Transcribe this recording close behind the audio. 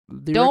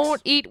lyrics.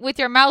 Don't eat with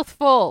your mouth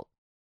full.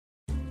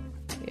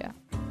 Yeah.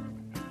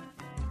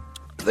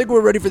 I think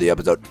we're ready for the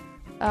episode.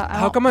 I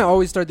How come I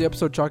always start the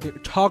episode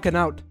talking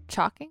out?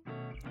 Chalking?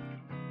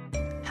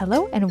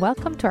 Hello and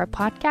welcome to our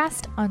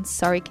podcast on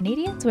Sorry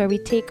Canadians, where we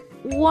take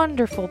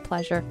wonderful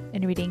pleasure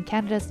in reading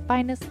Canada's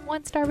finest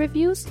one-star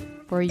reviews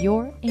for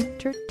your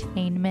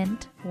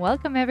entertainment.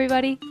 Welcome,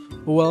 everybody.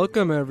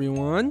 Welcome,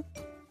 everyone.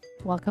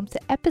 Welcome to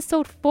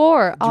episode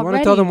 4 Do you want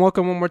to tell them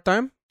welcome one more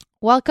time?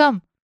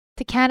 Welcome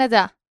to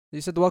Canada.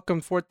 You said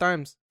welcome 4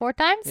 times. 4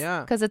 times? Yeah.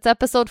 Because it's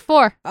episode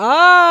 4.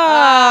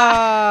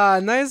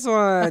 Nice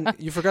one.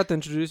 You forgot to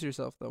introduce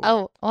yourself, though.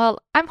 Oh,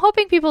 well, I'm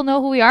hoping people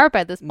know who we are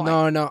by this point.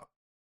 No.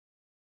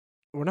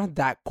 We're not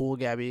that cool,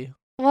 Gabby.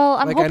 Well,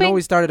 I'm hoping... I know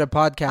we started a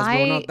podcast, but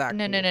we're not that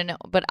cool. No.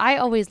 But I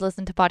always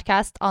listen to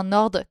podcasts en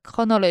ordre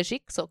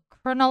chronologique, so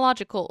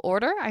chronological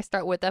order. I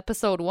start with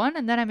episode 1,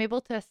 and then I'm able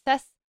to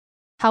assess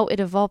how it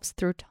evolves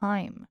through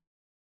time.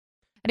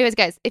 Anyways,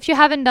 guys, if you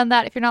haven't done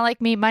that, if you're not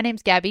like me, my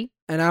name's Gabby.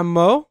 And I'm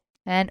Mo.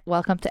 And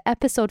welcome to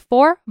episode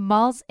 4,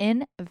 Malls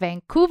in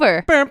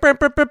Vancouver.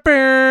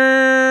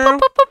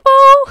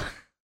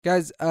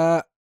 Guys,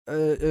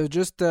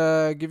 just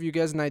give you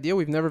guys an idea,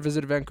 we've never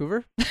visited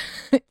Vancouver.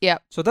 Yeah.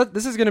 So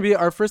this is going to be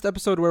our first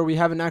episode where we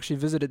haven't actually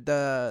visited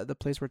the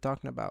place we're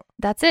talking about.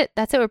 That's it.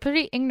 We're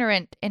pretty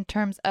ignorant in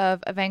terms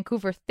of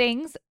Vancouver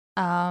things.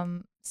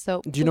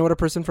 So do you know what a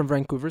person from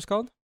Vancouver is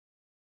called?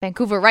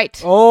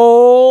 Vancouverite.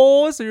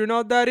 Oh, so you're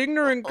not that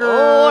ignorant,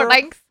 girl. Oh,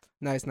 thanks.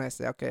 Nice.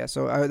 Okay,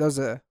 so that was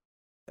a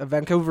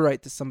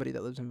Vancouverite is somebody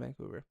that lives in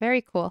Vancouver.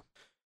 Very cool.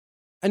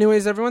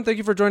 Anyways, everyone, thank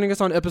you for joining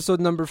us on episode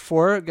number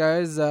 4,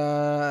 guys.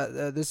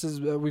 This is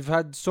we've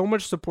had so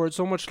much support,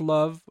 so much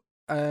love,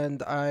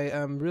 and I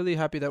am really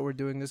happy that we're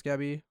doing this,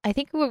 Gabby. I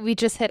think we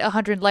just hit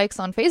 100 likes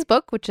on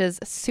Facebook, which is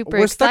super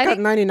We're exciting. stuck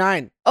at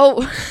 99.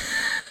 Oh.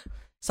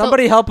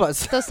 Somebody help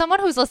us. So someone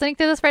who's listening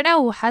to this right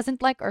now who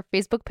hasn't liked our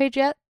Facebook page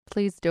yet,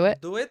 please do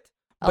it. Do it.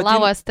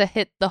 Allow us to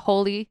hit the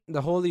holy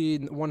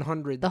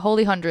 100. The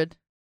holy 100.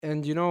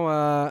 And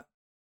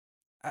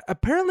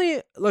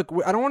apparently, look,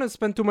 I don't want to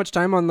spend too much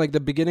time on like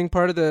the beginning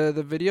part of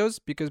the videos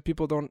because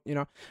people don't,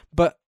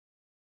 but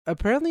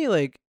apparently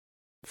like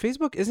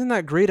Facebook isn't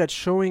that great at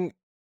showing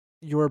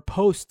your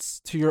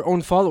posts to your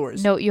own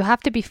followers. No, you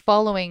have to be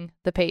following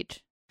the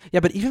page.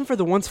 Yeah, but even for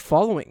the ones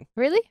following.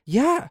 Really?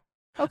 Yeah.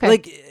 Okay.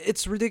 Like,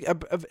 it's ridiculous.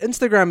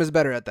 Instagram is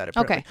better at that,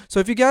 apparently. Okay. So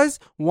if you guys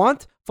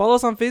want, follow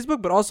us on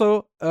Facebook, but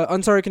also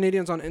Unsorry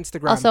Canadians on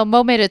Instagram. Also,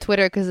 Mo made a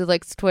Twitter because he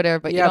likes Twitter,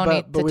 but you don't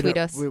need to tweet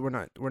us. We're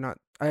not.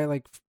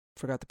 I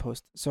forgot to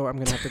post, so I'm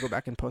going to have to go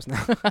back and post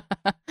now.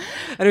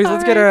 Anyways,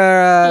 let's get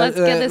our... let's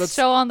get this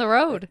show on the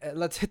road.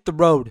 Let's hit the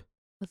road.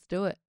 Let's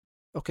do it.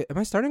 Okay, am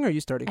I starting or are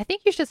you starting? I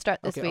think you should start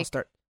this week.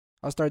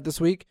 I'll start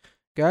this week.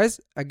 Guys,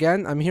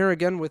 again, I'm here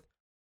again with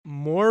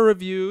more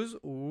reviews.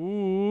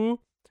 Ooh.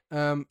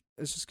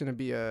 It's just gonna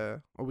be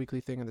a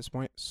weekly thing at this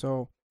point,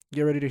 so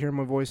get ready to hear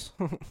my voice.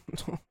 All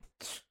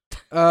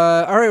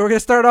right, we're gonna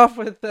start off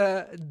with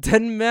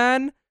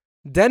Denman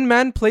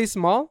Place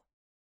Mall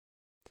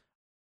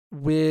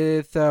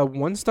with a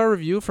 1-star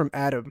review from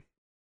Adam.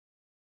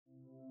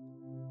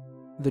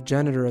 The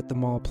janitor at the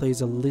mall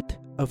plays a lit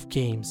of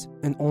games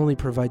and only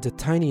provides a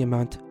tiny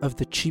amount of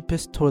the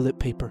cheapest toilet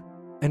paper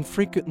and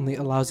frequently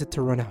allows it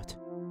to run out.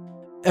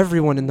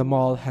 Everyone in the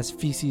mall has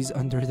feces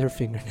under their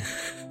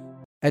fingernails.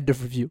 End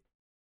of review.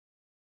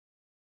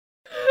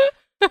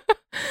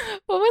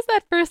 What was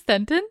that first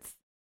sentence?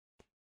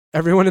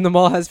 Everyone in the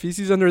mall has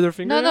feces under their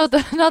fingernails?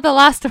 No, the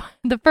last one.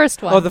 The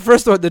first one. Oh, the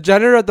first one. The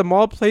janitor at the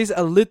mall plays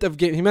a lit of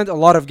games. He meant a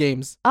lot of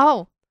games.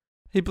 Oh.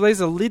 He plays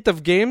a lit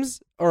of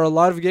games or a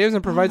lot of games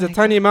and provides a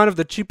tiny amount of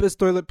the cheapest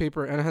toilet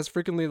paper and has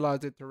frequently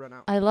allowed it to run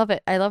out. I love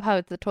it. I love how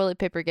it's a toilet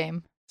paper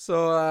game.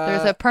 So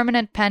there's a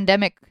permanent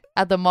pandemic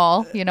at the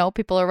mall.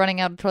 People are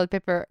running out of toilet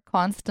paper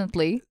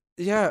constantly.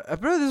 Yeah,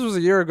 apparently this was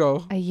a year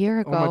ago. A year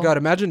ago. Oh my god!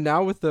 Imagine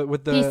now with the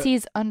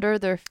feces under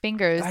their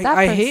fingers.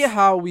 I hate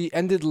how we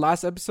ended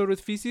last episode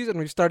with feces and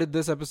we've started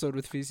this episode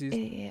with feces.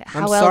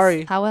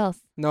 Sorry. How else?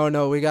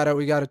 No, we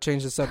gotta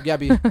change this up.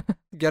 Gabby,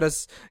 get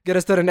us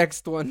to the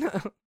next one.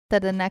 To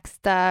the next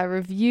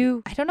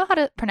review. I don't know how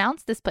to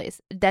pronounce this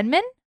place.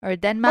 Denman or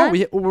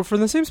Denman? Oh, we're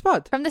from the same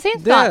spot. From the same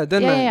spot. Yeah,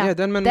 Denman. Yeah,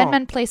 Denman Mall.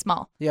 Denman Place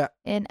Mall. Yeah.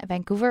 In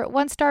Vancouver.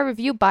 1-star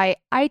review by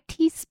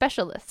IT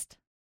Specialist.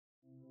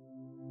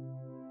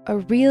 A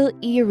real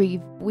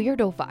eerie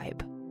weirdo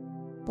vibe.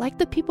 Like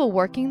the people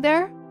working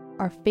there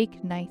are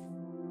fake nice.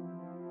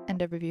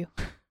 End of review.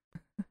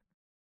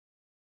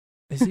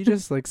 Is he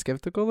just like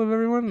skeptical of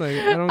everyone? Like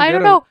I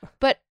don't know,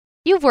 but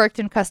you've worked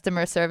in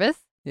customer service.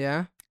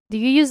 Yeah. Do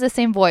you use the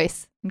same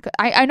voice?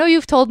 I know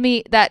you've told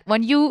me that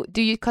when you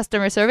do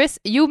customer service,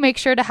 you make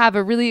sure to have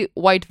a really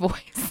white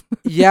voice.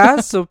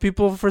 Yeah, so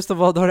people, first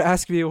of all, don't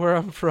ask me where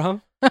I'm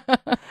from.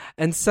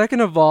 And second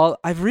of all,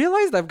 I've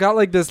realized I've got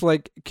like this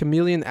like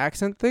chameleon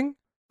accent thing.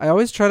 I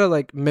always try to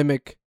like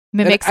mimic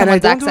someone's accent. And I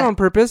don't do it on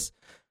purpose.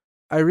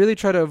 I really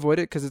try to avoid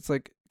it because it's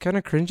like kind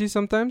of cringy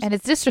sometimes. And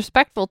it's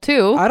disrespectful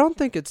too. I don't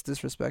think it's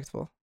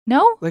disrespectful.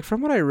 No? Like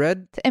from what I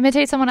read, To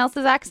imitate someone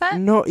else's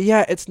accent? no,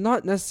 yeah, it's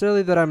not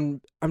necessarily that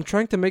I'm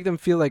trying to make them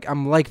feel like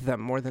I'm like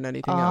them more than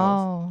anything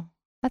else. Oh,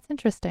 that's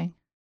interesting.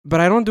 But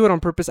I don't do it on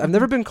purpose. I've Mhm.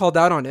 never been called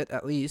out on it,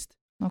 at least.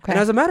 Okay. And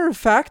as a matter of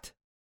fact,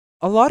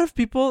 a lot of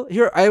people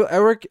here, I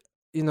work,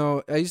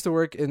 I used to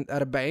work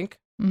at a bank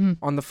Mhm.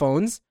 on the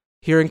phones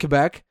here in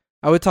Quebec.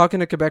 I would talk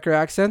in a Quebecer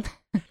accent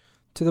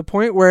to the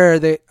point where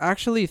they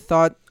actually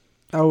thought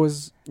I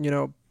was,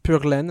 pur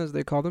laine, as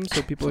they call them.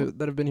 So people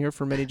that have been here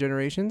for many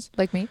generations.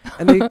 Like me.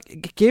 And they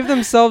gave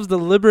themselves the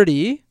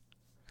liberty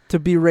to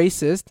be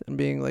racist and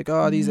being like,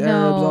 oh, these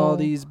Arabs, all No.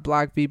 these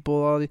black people,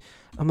 all these.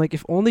 I'm like,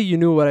 if only you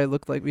knew what I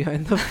looked like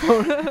behind the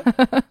phone.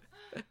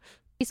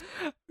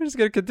 We're just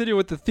going to continue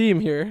with the theme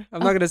here. I'm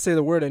not going to say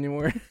the word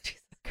anymore.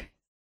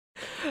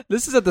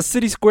 This is at the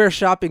City Square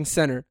Shopping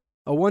Center.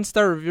 A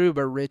 1-star review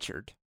by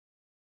Richard.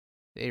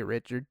 Hey,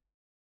 Richard.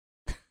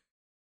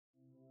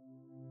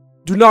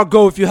 Do not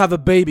go if you have a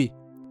baby.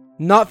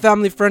 Not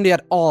family friendly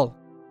at all.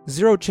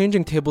 0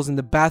 changing tables in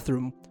the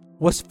bathroom.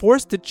 Was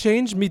forced to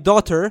change me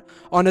daughter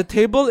on a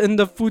table in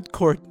the food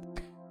court.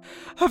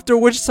 After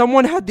which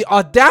someone had the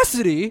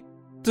audacity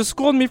to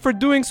scold me for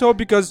doing so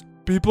because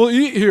people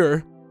eat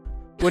here.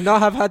 Would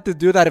not have had to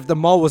do that if the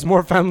mall was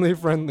more family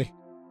friendly.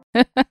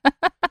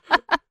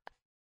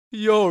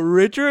 Yo,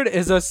 Richard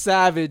is a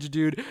savage,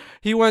 dude.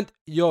 He went,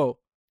 yo,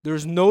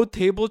 there's no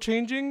table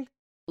changing?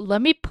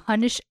 Let me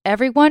punish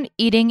everyone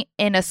eating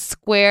in a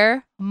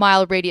square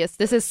mile radius.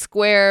 This is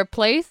Square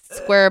Place,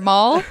 Square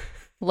Mall.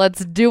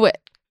 Let's do it.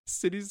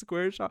 City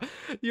Square shop.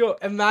 Yo,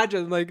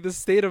 imagine like the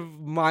state of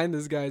mind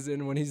this guy's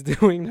in when he's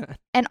doing that.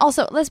 And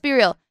also, let's be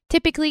real.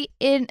 Typically,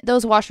 in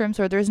those washrooms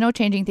where there's no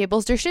changing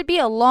tables, there should be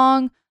a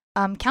long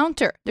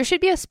counter. There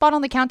should be a spot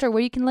on the counter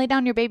where you can lay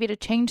down your baby to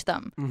change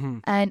them. Mm-hmm.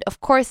 And of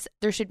course,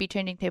 there should be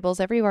changing tables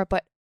everywhere.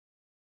 But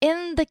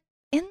in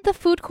the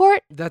food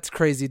court, That's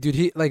crazy, dude.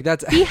 he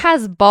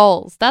has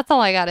balls. That's all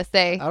I gotta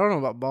say. I don't know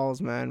about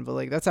balls, man, but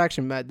like that's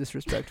actually mad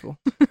disrespectful.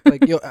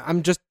 Like, yo,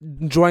 I'm just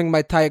enjoying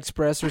my Thai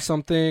Express or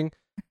something.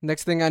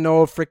 Next thing I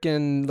know,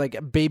 freaking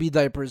like baby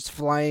diapers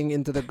flying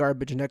into the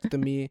garbage next to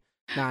me.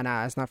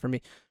 Nah, it's not for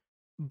me.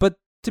 But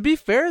to be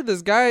fair,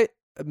 this guy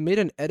made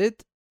an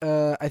edit.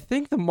 I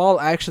think the mall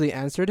actually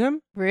answered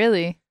him,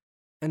 Really?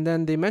 and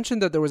then they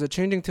mentioned that there was a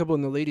changing table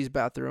in the ladies'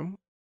 bathroom,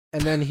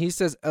 and then he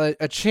says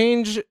a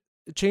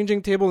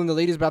changing table in the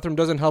ladies' bathroom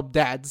doesn't help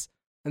dads,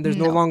 and there's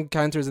no No. long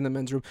counters in the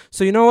men's room.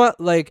 So you know what?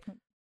 Like,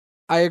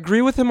 I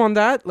agree with him on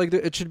that. Like,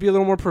 it should be a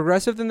little more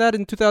progressive than that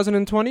in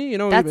 2020. You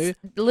know, That's maybe.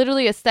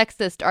 literally a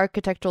sexist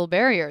architectural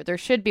barrier. There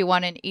should be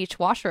one in each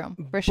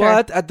washroom, for sure.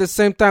 But at the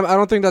same time, I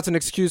don't think that's an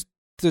excuse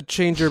to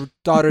change your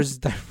daughter's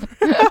diaper.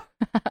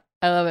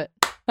 I love it.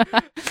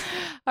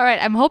 All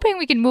right, I'm hoping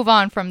we can move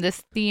on from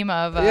this theme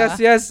of...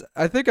 Yes.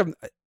 I think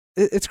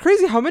it's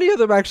crazy how many of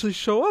them actually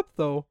show up,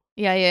 though.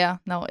 Yeah.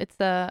 No, it's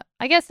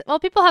I guess, well,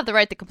 people have the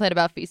right to complain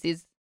about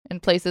feces in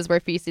places where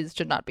feces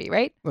should not be,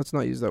 right? Let's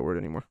not use that word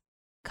anymore.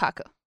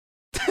 Caca.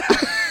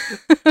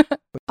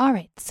 All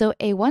right, so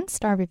a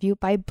 1-star review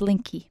by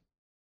Blinky.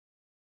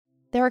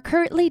 There are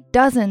currently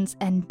dozens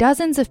and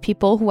dozens of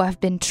people who have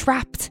been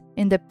trapped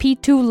in the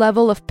P2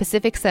 level of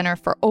Pacific Center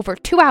for over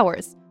 2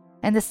 hours,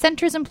 and the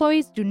center's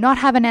employees do not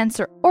have an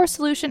answer or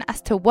solution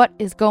as to what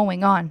is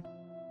going on.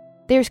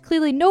 There's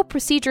clearly no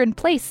procedure in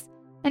place,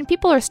 and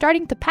people are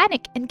starting to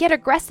panic and get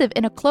aggressive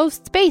in a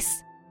closed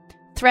space.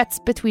 Threats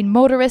between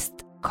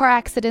motorists, car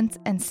accidents,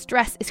 and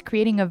stress is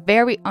creating a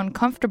very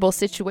uncomfortable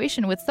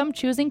situation, with some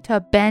choosing to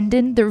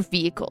abandon their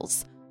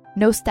vehicles.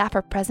 No staff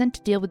are present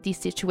to deal with these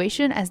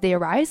situations as they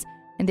arise,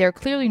 and they are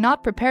clearly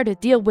not prepared to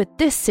deal with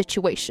this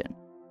situation.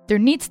 There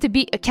needs to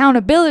be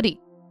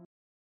accountability.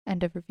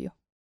 End of review.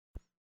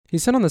 He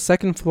said on the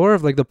second floor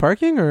of like the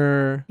parking,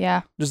 or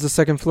Yeah, just the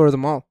second floor of the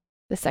mall?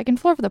 the second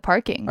floor of the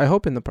parking. I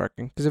hope in the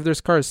parking, because if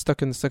there's cars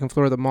stuck in the second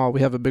floor of the mall, we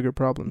have a bigger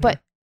problem. But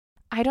here.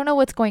 I don't know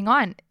what's going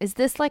on. Is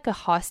this like a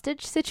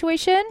hostage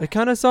situation? It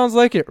kind of sounds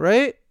like it,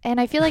 right? And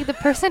I feel like the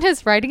person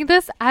is writing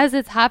this as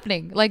it's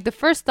happening. Like the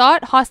first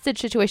thought, hostage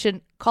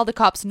situation, call the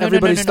cops. No,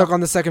 Everybody's no. stuck on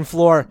the second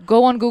floor.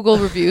 Go on Google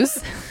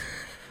reviews.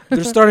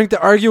 They're starting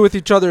to argue with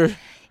each other.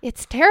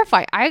 It's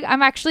terrifying.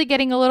 I'm actually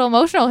getting a little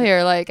emotional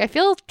here. Like I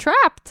feel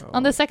trapped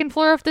on the second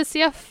floor of the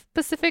CF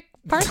Pacific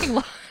parking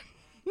lot.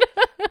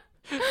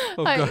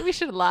 Oh, God. We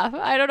should laugh.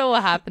 I don't know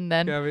what happened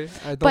then. Gabby,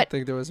 I don't But-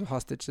 think there was a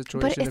hostage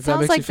situation. it If that sounds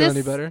makes like you feel any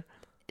this- better.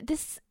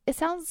 It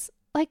sounds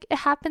like it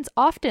happens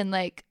often.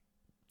 Like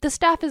the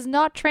staff is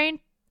not trained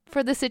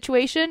for the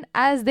situation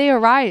as they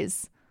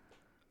arise.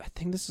 I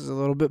think this is a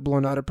little bit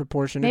blown out of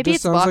proportion. Maybe it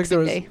it's just sounds like there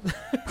Boxing was.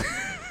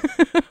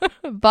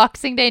 Day.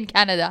 Boxing Day in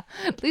Canada.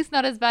 At least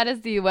not as bad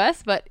as the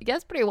US, but it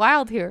gets pretty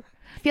wild here.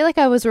 I feel like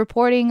I was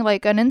reporting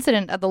like an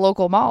incident at the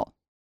local mall.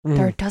 Mm.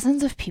 There are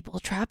dozens of people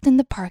trapped in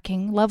the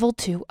parking level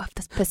 2 of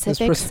the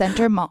Pacific person-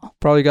 Center Mall.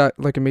 Probably got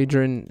like a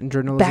major in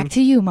journalism. Back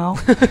to you, Mo.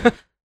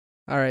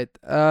 All right.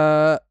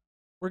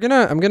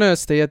 I'm gonna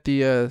stay at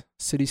the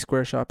City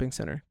Square Shopping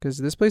Center because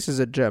this place is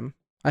a gem.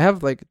 I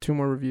have like 2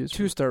 more reviews.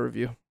 2-star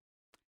review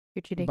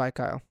You're cheating. by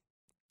Kyle.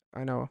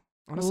 I know.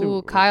 Honestly,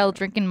 Ooh, Kyle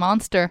drinking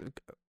Monster.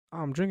 Oh,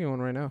 I'm drinking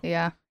one right now.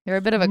 Yeah, you're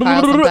a bit of a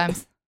Kyle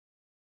sometimes.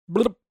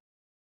 Blip.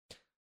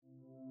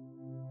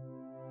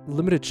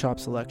 Limited shop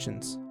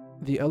selections.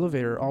 The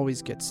elevator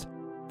always gets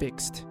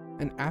fixed,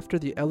 and after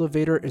the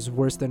elevator is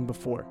worse than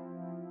before.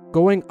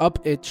 Going up,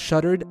 it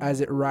shuddered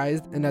as it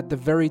rised, and at the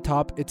very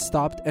top, it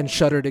stopped and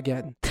shuddered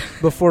again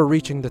before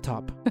reaching the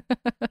top.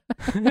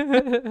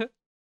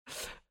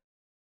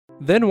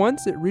 Then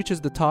once it reaches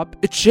the top,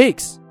 it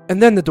shakes,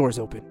 and then the doors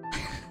open.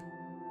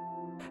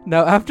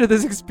 Now, after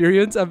this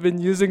experience, I've been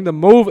using the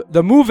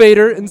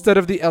movator instead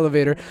of the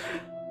elevator.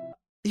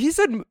 He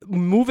said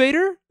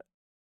movator?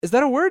 Is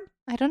that a word?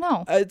 I don't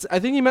know. I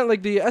think he meant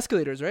like the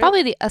escalators, right?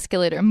 Probably the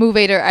escalator.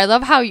 Movator. I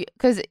love how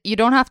because you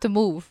don't have to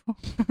move.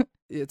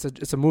 It's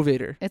a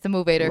movator. It's a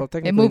movator. Well, It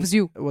technically- moves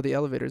you. Well, the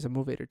elevator is a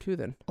movator too,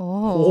 then.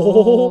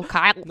 Oh,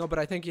 Kyle. No, but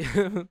I think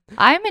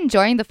I'm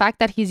enjoying the fact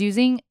that he's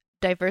using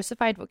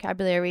diversified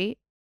vocabulary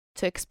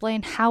to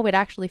explain how it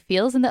actually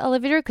feels in the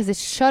elevator because it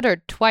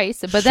shuddered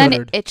twice, but then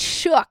Shuddered. it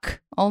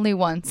shook only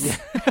once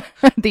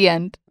at the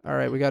end. All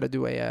right, we got to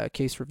do a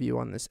case review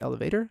on this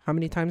elevator. How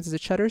many times does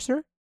it shudder,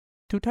 sir?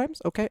 2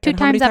 times? Okay. Two And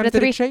how many times out of did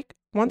 3. it shake?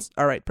 Once?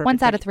 All right, perfect.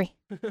 Once out of 3.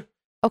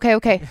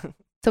 Okay.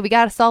 So we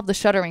got to solve the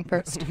shuddering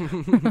first.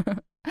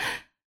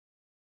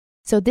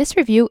 So this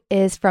review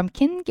is from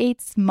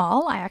Kingates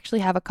Mall. I actually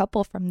have a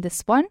couple from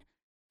this one.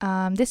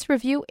 This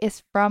review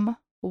is from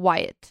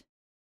Wyatt.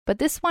 But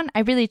this one,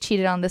 I really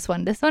cheated on this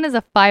one. This one is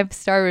a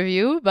 5-star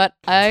review, but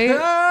Gabby!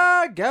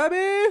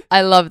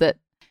 I loved it.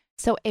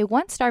 So a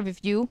 1-star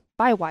review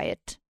by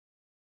Wyatt.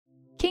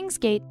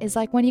 Kingsgate is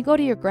like when you go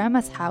to your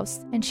grandma's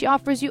house and she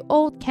offers you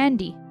old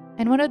candy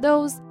and one of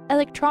those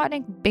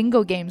electronic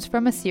bingo games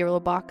from a cereal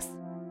box.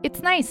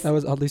 It's nice. That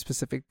was oddly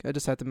specific. I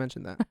just had to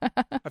mention that.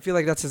 I feel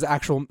like that's his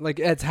actual, like,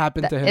 it's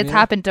happened to him. It's yeah?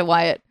 happened to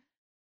Wyatt.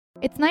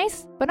 It's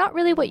nice, but not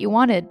really what you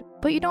wanted.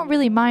 But you don't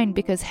really mind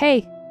because,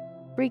 hey,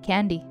 free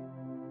candy.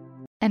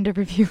 End of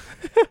review.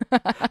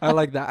 I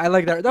like that.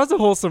 That was a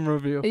wholesome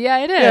review.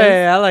 Yeah, it is.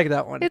 Yeah, I like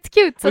that one. It's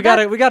cute. So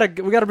we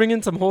gotta bring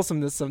in some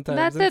wholesomeness sometimes.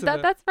 That's it.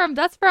 into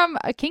That's from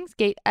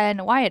Kingsgate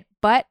and Wyatt.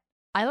 But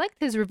I liked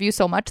his review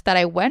so much that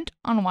I went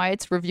on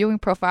Wyatt's reviewing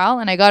profile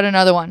and I got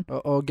another one.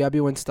 Oh,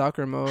 Gabby went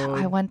stalker mode.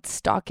 I went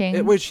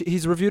stalking. Which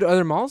he's reviewed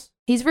other malls.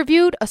 He's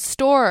reviewed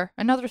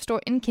another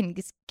store in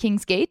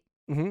Kingsgate.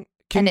 Mm-hmm.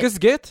 And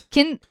Kingsgate.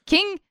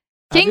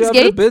 Have you ever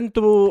Kingsgate. been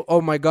to? Oh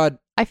my God.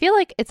 I feel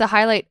like it's a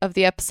highlight of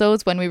the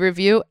episodes when we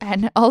review,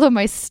 and all of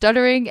my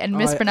stuttering and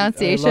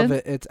mispronunciation. I love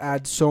it. It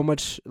adds so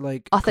much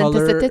like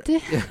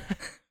Authenticity. color.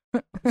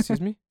 Yeah. Excuse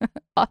me.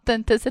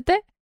 Authenticity.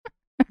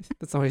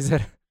 That's not what he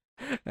said.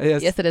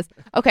 Yes, it is.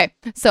 Okay,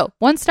 so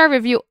 1-star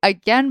review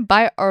again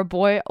by our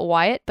boy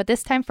Wyatt, but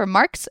this time for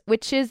Marks,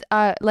 which is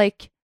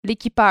like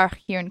l'équipeur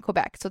here in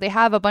Quebec. So they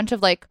have a bunch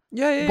of like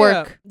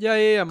work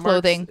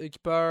clothing. Marks,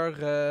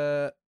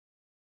 Equipar,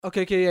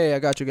 okay, yeah,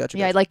 got you.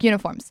 Yeah, like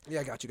uniforms.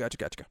 Yeah, got you.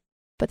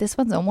 But this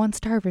one's a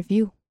 1-star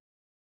review.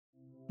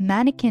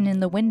 Mannequin in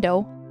the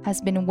window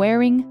has been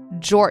wearing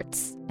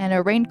jorts and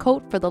a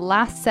raincoat for the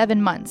last 7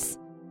 months.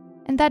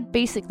 And that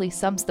basically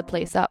sums the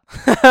place up.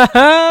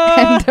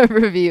 End of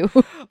review.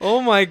 Oh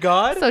my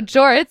God. So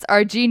jorts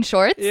are jean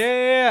shorts.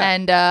 Yeah.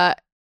 And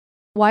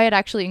Wyatt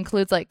actually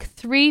includes like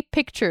 3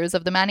 pictures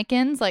of the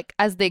mannequins, like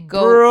as they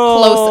go Bro.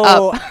 close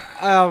up.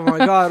 Oh my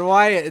God,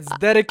 Wyatt! It's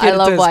dedicated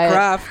love to his Wyatt.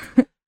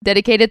 craft.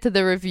 Dedicated to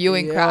the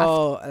reviewing craft.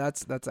 Oh,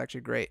 that's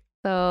actually great.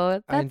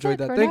 So that's enjoyed it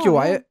that. for Thank now. you,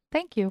 Wyatt.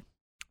 Thank you.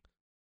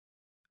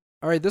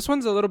 All right, this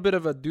one's a little bit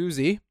of a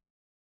doozy.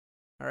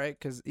 All right,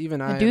 because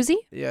even A doozy?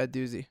 Yeah, a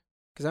doozy.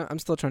 Because I'm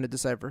still trying to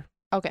decipher.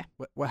 Okay.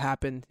 What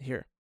happened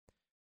here?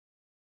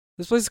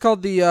 This place is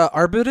called the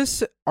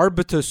Arbitus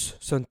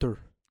Center.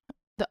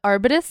 The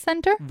Arbitus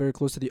Center? Very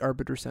close to the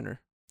Arbiter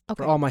Center.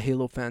 Okay. For all my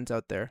Halo fans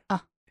out there.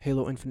 Ah.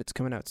 Halo Infinite's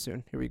coming out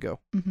soon. Here we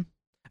go. Mm-hmm.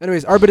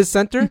 Anyways, Arbitus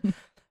Center,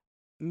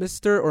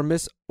 Mr. or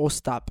Miss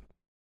Ostap.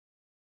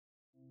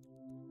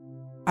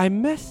 I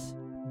miss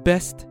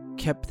best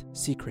kept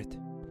secret.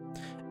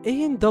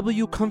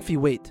 A&W comfy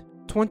wait,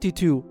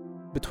 22,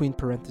 between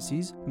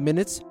parentheses,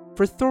 minutes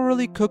for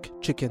thoroughly cooked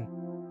chicken.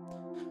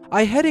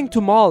 I heading to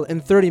mall in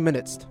 30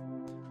 minutes.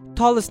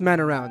 Tallest man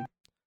around.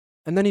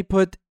 And then he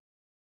put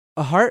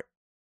a heart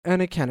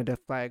and a Canada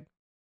flag.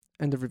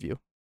 End of review.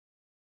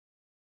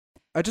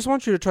 I just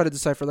want you to try to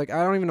decipher. Like,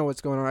 I don't even know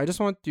what's going on. I just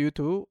want you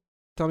to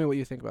tell me what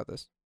you think about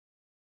this.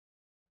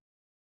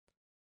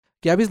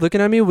 Gabby's looking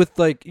at me with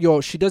like,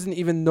 yo, she doesn't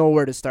even know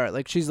where to start.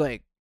 Like, she's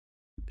like,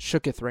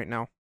 shooketh right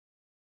now.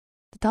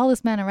 The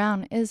tallest man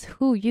around is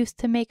who used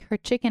to make her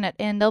chicken at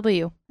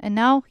A&W, and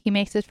now he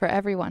makes it for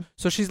everyone.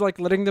 So she's like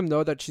letting them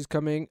know that she's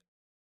coming.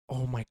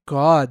 Oh my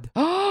God.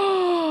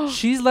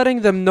 She's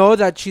letting them know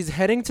that she's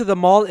heading to the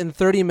mall in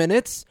 30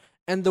 minutes,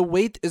 and the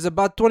wait is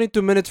about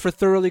 22 minutes for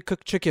thoroughly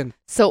cooked chicken.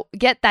 So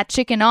get that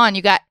chicken on.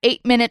 You got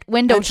 8-minute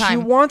window And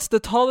time she wants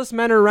the tallest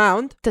man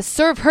around to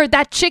serve her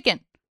that chicken.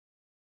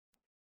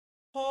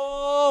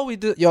 Oh, we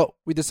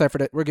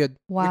deciphered it. We're good.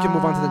 We can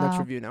move on to the next Wow.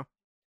 review now.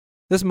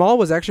 This mall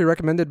was actually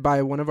recommended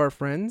by one of our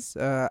friends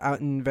out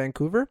in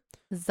Vancouver.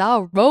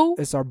 Zaro.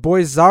 It's our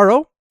boy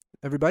Zaro.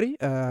 everybody.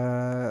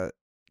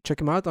 Check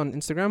him out on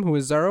Instagram, who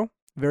is Zaro.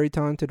 Very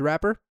talented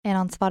rapper. And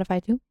on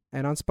Spotify too.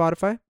 And on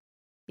Spotify.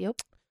 Yep.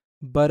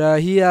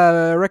 But he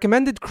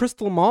recommended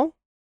Crystal Mall.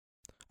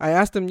 I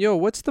asked him, yo,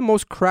 what's the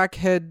most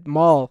crackhead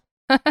mall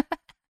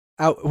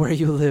out where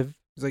you live?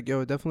 He's like,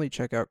 yo, definitely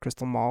check out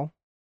Crystal Mall.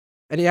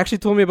 And he actually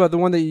told me about the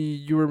one that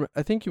you were,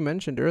 I think you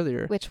mentioned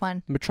earlier. Which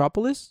one?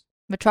 Metropolis?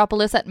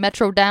 Metropolis at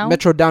Metro Down?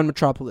 Metro Down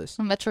Metropolis.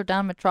 Metro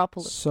Down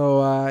Metropolis.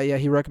 So, yeah,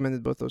 he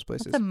recommended both those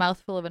places. That's a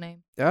mouthful of a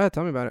name. Yeah,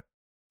 tell me about it.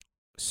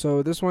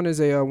 So this one is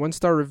a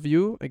 1-star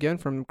review, again,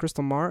 from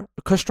Crystal Mall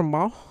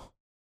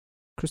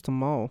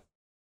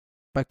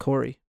by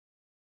Corey.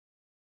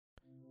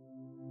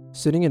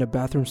 Sitting in a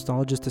bathroom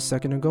stall just a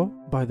second ago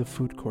by the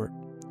food court,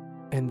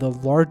 and the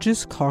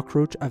largest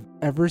cockroach I've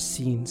ever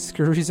seen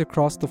scurries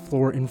across the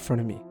floor in front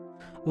of me.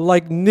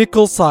 Like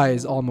nickel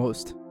size,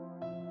 almost.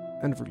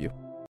 End of review.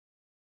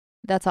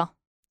 That's all.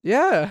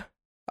 Yeah.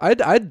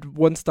 I'd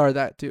 1-star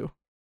that, too.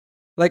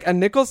 Like a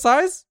nickel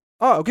size?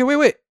 Oh, okay,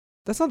 wait.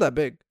 That's not that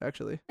big,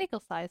 actually.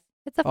 Nickel size.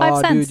 It's a 5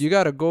 cents. Oh, dude, you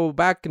gotta go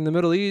back in the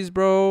Middle East,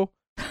 bro.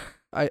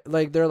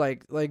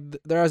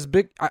 They're as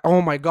big.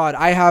 Oh my god,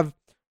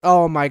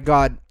 Oh my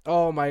god.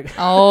 Oh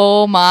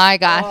my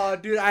god. Oh,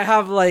 dude, I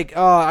have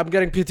I'm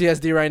getting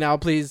PTSD right now,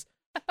 please.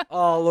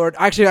 Oh, Lord.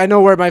 Actually, I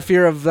know where my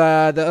fear of the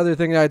other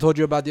thing that I told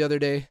you about the other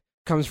day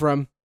comes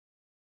from.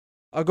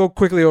 I'll go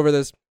quickly over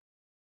this.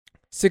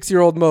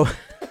 6-year-old Mo.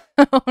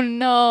 Oh,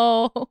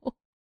 no.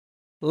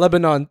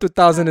 Lebanon,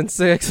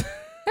 2006.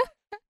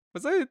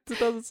 Was I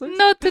 2006?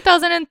 No,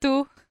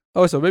 2002.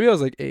 Oh, so maybe I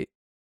was like 8.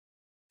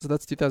 So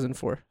that's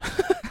 2004.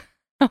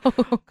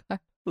 Oh, God.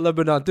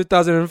 Lebanon,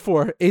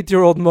 2004.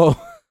 8-year-old Mo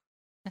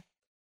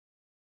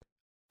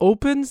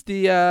opens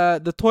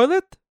the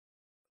toilet,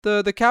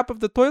 the cap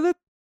of the toilet,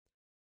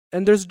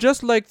 and there's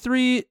just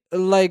 3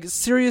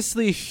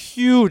 seriously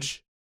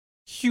huge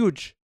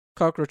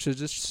cockroaches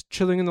just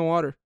chilling in the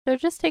water. They're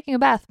just taking a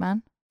bath,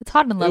 man. It's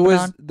hot in Lebanon. It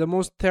was the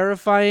most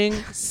terrifying,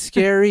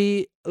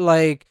 scary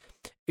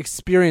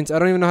experience. I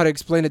don't even know how to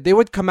explain it. They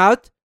would come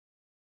out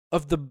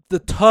of the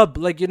tub,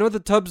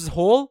 the tub's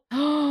hole.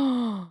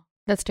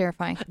 That's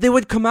terrifying. They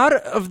would come out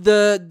of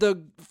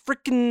the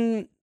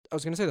freaking, I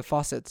was gonna say the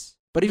faucets,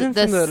 but even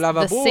from the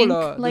lavabo,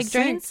 the sink,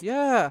 drains.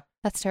 Yeah,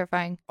 that's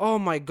terrifying. Oh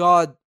my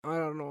god, I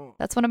don't know.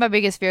 That's one of my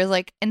biggest fears,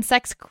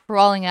 insects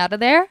crawling out of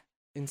there.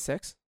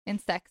 Insects.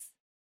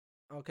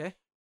 Okay.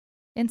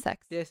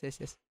 Insects. Yes.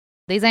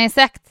 Des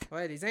insectes.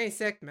 Ouais, des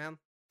insectes, man.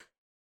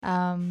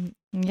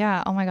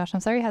 Yeah. Oh my gosh, I'm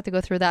sorry you had to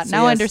go through that. So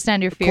now I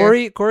understand your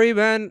Corey, fear.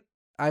 man,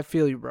 I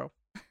feel you, bro.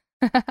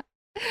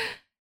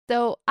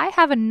 So I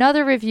have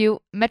another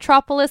review,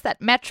 Metropolis at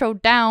Metro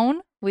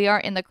Down. We are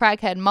in the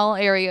Crackhead Mall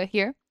area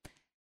here,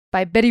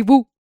 by Betty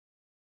Woo.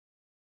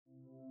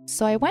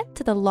 So I went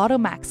to the Lotto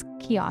Max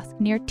kiosk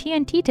near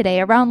TNT today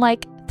around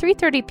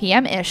 3:30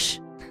 p.m.-ish.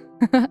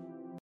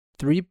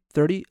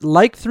 3:30?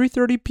 Like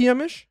 3:30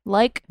 p.m.-ish?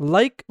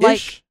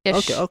 Like-ish.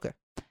 Okay.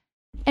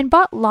 And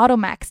bought Lotto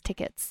Max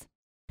tickets.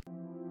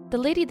 The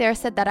lady there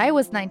said that I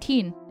was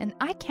 19 and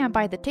I can't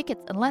buy the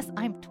tickets unless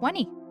I'm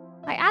 20.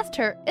 I asked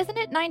her, isn't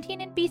it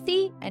 19 in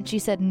BC? And she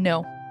said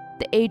no.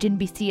 The age in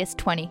BC is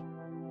 20.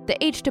 The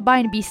age to buy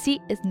in BC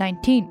is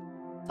 19.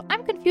 So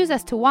I'm confused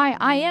as to why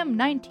I am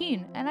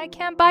 19 and I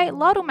can't buy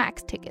Lotto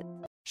Max tickets.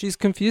 She's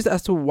confused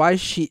as to why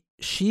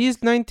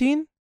she's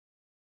 19?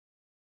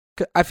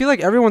 I feel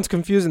like everyone's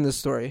confused in this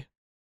story.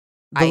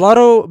 The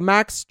Lotto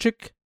Max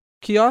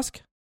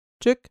kiosk?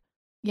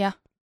 Yeah.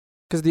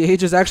 Because the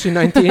age is actually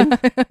 19?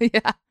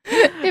 Yeah.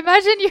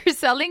 Imagine you're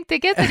selling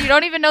tickets and you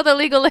don't even know the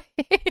legal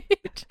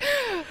age.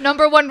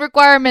 Number 1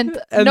 requirement,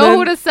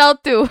 who to sell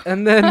to.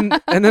 and then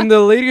the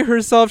lady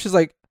herself, she's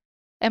like,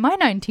 am I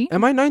 19?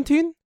 Am I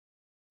 19?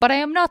 But I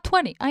am not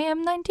 20. I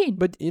am 19.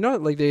 But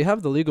they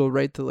have the legal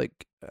right to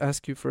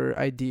ask you for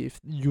ID if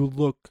you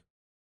look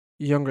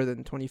younger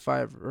than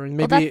 25, or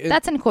maybe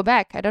that's in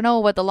Quebec. I don't know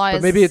what the law is.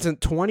 But maybe it's in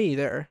 20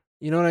 there.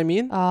 You know what I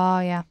mean? Oh,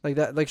 yeah. Like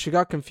that. She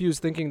got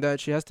confused thinking that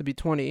she has to be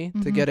 20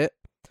 to get it.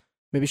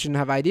 Maybe she didn't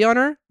have ID on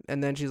her,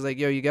 and then she's like,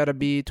 "Yo, you gotta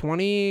be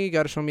 20. You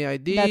gotta show me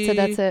ID."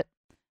 That's it.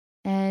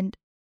 And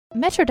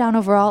Metrodown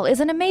overall is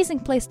an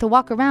amazing place to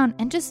walk around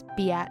and just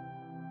be at.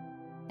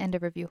 End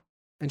of review.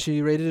 And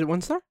she rated it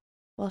 1 star?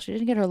 Well, she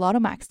didn't get her Lotto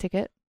Max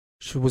ticket.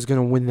 She was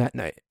gonna win that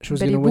night. She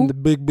was gonna win the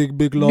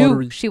big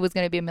lottery. Knew she was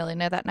gonna be a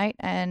millionaire that night,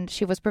 and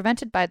she was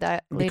prevented by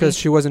that lady. Because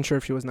she wasn't sure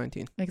if she was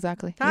 19.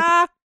 Exactly.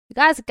 You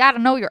guys gotta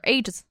know your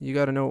ages. You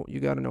gotta know what you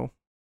gotta know.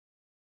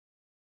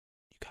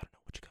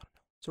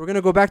 So we're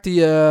gonna go back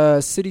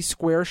to City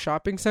Square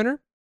Shopping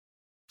Center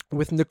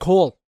with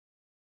Nicole,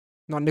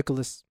 not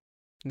Nicholas.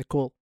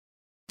 Nicole.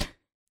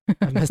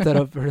 I messed that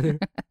up earlier.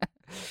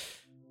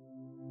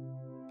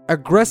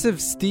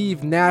 Aggressive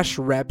Steve Nash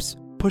reps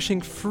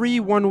pushing free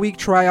 1-week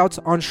tryouts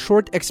on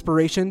short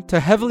expiration to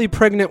heavily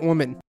pregnant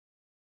woman.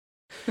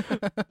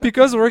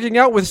 Because working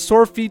out with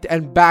sore feet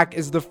and back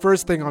is the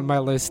first thing on my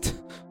list.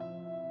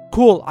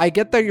 Cool, I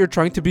get that you're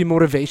trying to be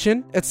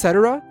motivation,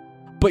 etc.,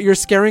 but you're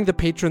scaring the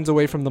patrons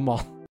away from the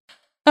mall.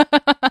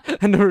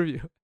 End of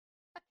review.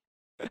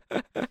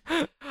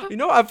 You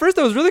know, at first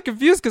I was really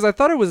confused because I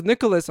thought it was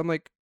Nicholas. I'm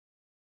like,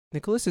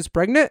 Nicholas is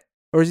pregnant?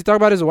 Or is he talking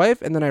about his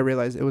wife? And then I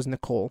realized it was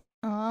Nicole.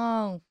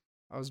 Oh.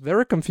 I was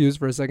very confused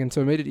for a second,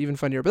 so it made it even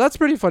funnier. But that's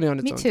pretty funny on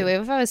its own. Me too.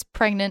 If I was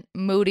pregnant,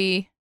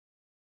 moody,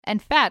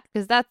 and fat,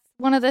 because that's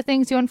one of the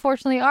things you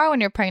unfortunately are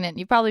when you're pregnant.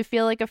 You probably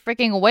feel like a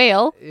freaking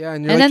whale. Yeah,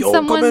 and you're like, yo,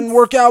 come and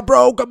work out,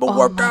 bro. Come and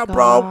work out,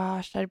 bro. Oh my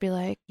gosh, I'd be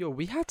like... Yo,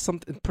 we had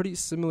something pretty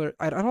similar.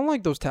 I don't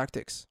like those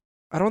tactics.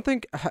 I don't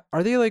think...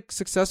 Are they, like,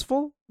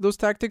 successful? Those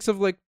tactics of,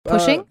 like...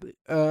 Pushing?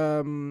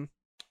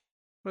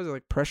 What is it,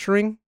 like,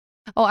 pressuring?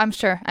 Oh, I'm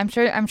sure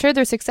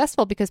they're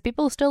successful because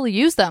people still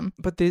use them.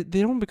 But they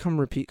don't become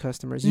repeat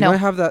customers. You No. might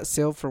have that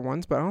sale for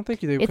once, but I don't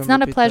think they become It's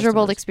not a repeat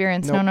pleasurable customers.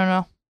 experience. Nope.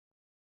 No.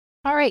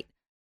 All right.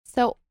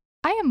 So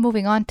I am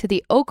moving on to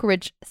the Oak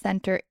Ridge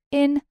Center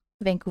in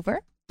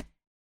Vancouver.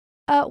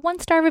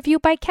 1-star review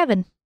by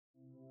Kevin.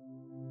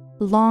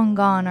 Long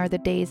gone are the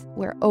days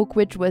where Oak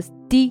Ridge was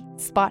the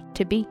spot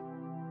to be.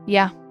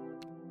 Yeah,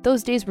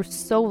 those days were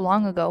so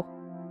long ago.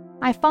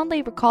 I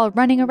fondly recall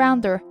running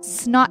around their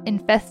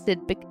snot-infested...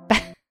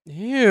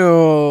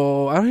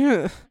 Ew. I don't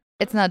even...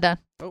 It's not done.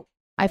 Oh.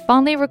 I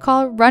fondly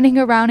recall running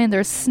around in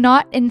their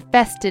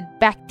snot-infested,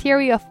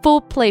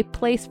 bacteria-full play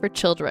place for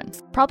children.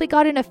 Probably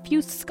got in a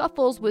few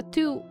scuffles with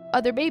 2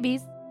 other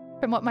babies,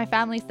 from what my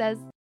family says.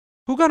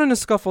 Who got in a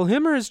scuffle,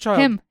 him or his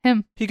child?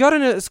 Him. He got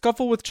in a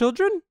scuffle with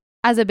children?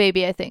 As a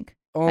baby, I think.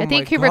 Oh I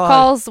think my he God.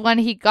 recalls when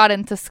he got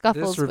into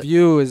scuffles. This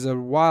review is a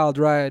wild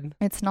ride.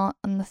 It's not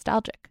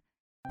nostalgic.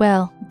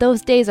 Well,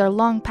 those days are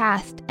long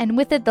past, and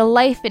with it the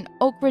life in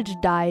Oak Ridge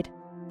died.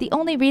 The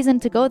only reason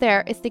to go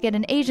there is to get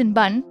an Asian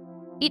bun,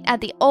 eat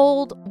at the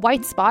old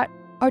White Spot,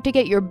 or to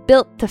get your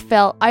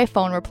built-to-fail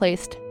iPhone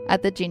replaced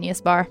at the Genius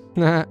Bar.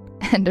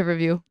 End of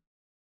review.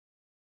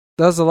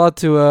 That's a lot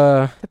to,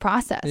 The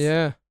process.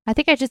 Yeah. I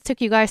think I just took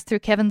you guys through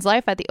Kevin's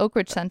life at the Oak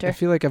Ridge I Center.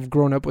 feel like I've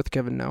grown up with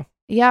Kevin now.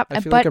 Yeah, I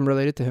feel but like I'm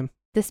related to him.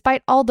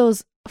 despite all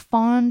those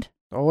fond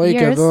Oh, hey,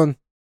 years, Kevin.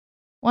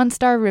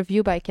 1-star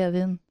review by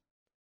Kevin.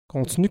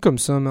 Continue comme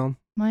ça, man.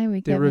 Ouais,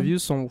 oui, Tes Kevin.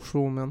 reviews sont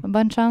chauds, man.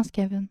 Bonne chance,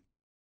 Kevin.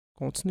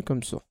 Continue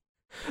comme ça.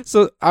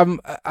 So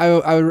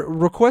I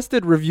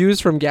requested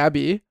reviews from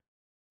Gabby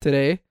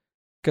today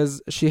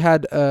because she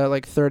had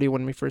like 30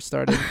 when we first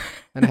started,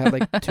 and I had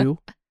like 2.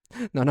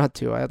 No, not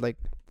 2. I had like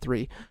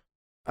 3.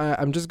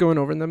 I'm just going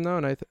over them now,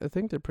 and I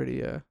think they're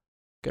pretty.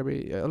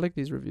 Gabby, I like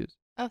these reviews.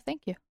 Oh,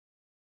 thank you.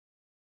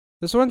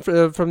 This one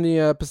from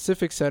the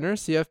Pacific Center,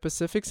 CF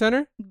Pacific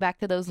Center, Back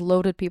to those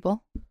loaded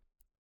people.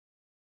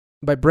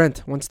 by Brent,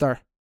 1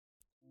 star.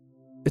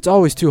 It's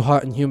always too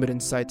hot and humid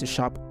inside to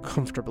shop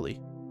comfortably.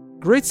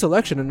 Great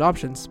selection and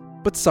options,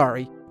 but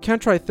sorry,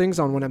 can't try things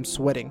on when I'm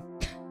sweating.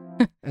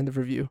 End of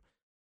review.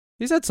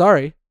 He said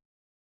sorry.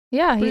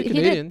 Yeah, Pretty he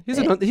Canadian.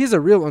 did. He's a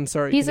real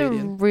unsorry He's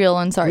Canadian. a real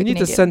unsorry We need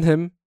Canadian. to send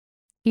him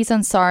He's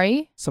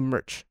unsorry, some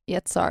merch.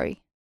 yet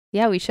sorry.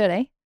 Yeah, we should,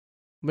 eh?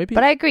 Maybe.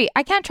 But I agree.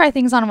 I can't try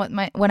things on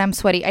when I'm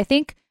sweaty. I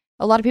think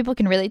a lot of people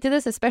can relate to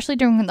this, especially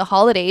during the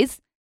holidays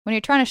when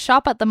you're trying to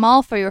shop at the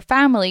mall for your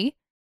family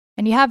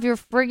and you have your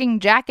frigging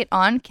jacket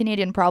on.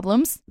 Canadian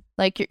problems.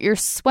 Like you're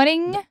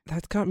sweating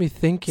That got me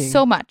thinking.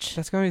 so much.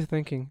 That's got me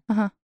thinking.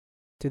 Uh-huh.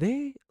 Do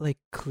they like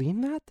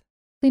clean that?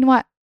 Clean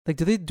what? Like,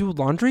 do they do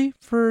laundry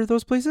for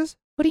those places?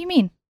 What do you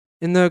mean?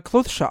 In the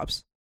clothes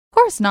shops? Of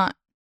course not.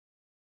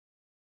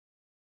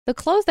 The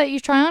clothes that you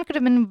try on could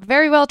have been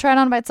very well tried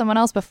on by someone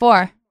else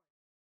before.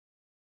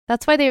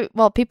 That's why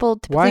people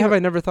typically... Why have I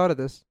never thought of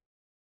this?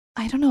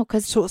 I don't know,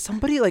 because... So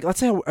somebody, like, let's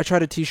say I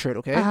tried a t-shirt,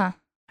 okay? Uh-huh.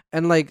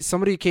 And, like,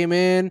 somebody came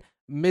in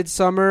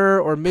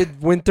midsummer or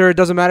midwinter, it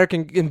doesn't matter.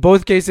 In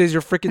both cases,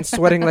 you're freaking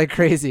sweating like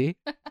crazy.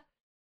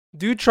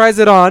 Dude tries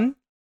it on,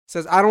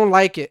 says, I don't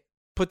like it.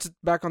 Puts it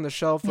back on the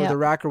shelf or Yeah. the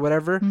rack or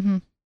whatever. Mm-hmm.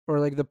 Or,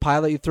 like, the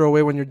pile that you throw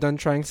away when you're done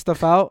trying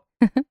stuff out.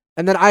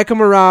 And then I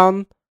come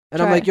around,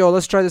 and I'm Try. like, yo,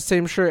 let's try the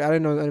same shirt. I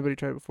didn't know anybody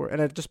tried it before. And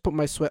I just put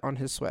my sweat on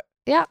his sweat.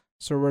 Yeah.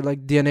 So we're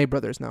like DNA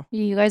brothers now.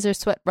 You guys are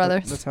sweat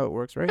brothers. That's how it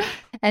works, right?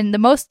 And the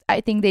most I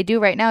think they do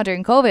right now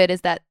during COVID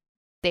is that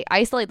they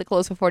isolate the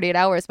clothes for 48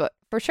 hours, but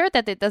for sure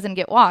that it doesn't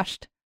get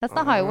washed. That's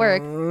not how it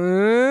works.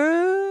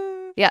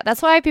 Yeah,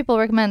 that's why people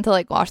recommend to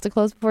like wash the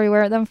clothes before you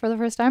wear them for the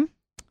first time.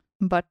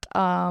 But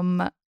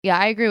yeah,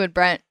 I agree with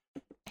Brent.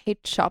 I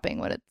hate shopping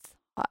when it's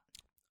hot.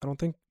 I don't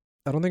think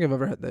I've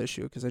ever had that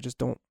issue because I just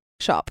don't.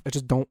 Shop. I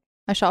just don't.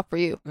 I shop for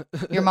you.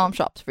 Your mom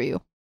shops for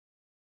you.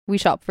 We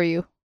shop for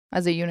you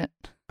as a unit.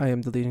 I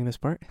am deleting this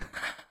part.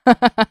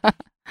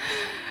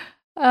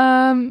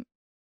 All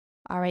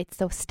right,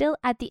 so still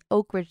at the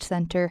Oak Ridge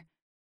Center.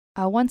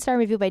 A 1-star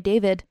review by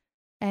David.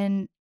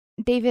 And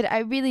David, I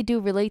really do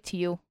relate to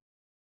you.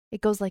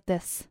 It goes like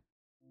this.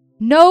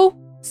 No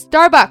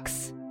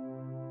Starbucks.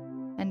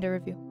 End of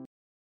review.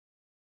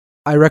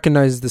 I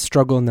recognize the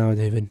struggle now,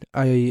 David.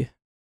 I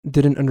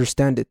didn't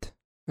understand it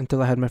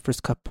until I had my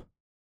first cup.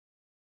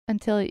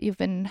 Until you've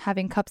been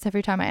having cups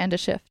every time I end a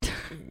shift.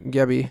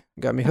 Gabby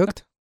got me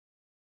hooked.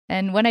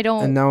 And when I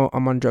don't... And now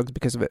I'm on drugs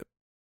because of it.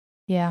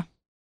 Yeah.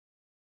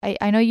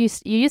 I know you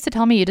used to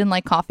tell me you didn't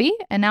like coffee,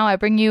 and now I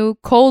bring you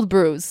cold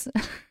brews.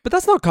 But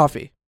that's not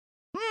coffee.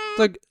 It's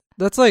like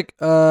That's like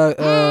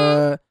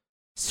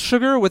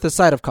sugar with a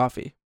side of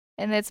coffee.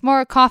 And it's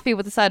more coffee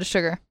with a side of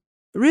sugar.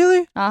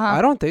 Really? Uh-huh.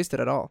 I don't taste it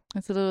at all.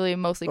 It's literally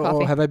mostly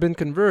coffee. Oh, have I been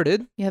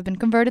converted? You have been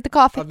converted to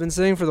coffee. I've been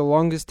saying for the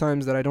longest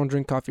times that I don't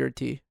drink coffee or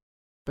tea.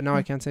 But now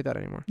I can't say that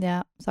anymore.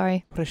 Yeah,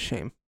 sorry. What a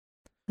shame.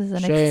 This is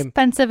an Shame.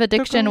 expensive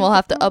addiction we'll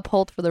have to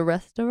uphold for the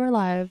rest of our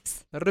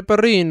lives.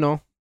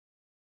 Riparino.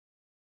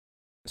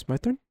 It's my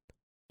turn?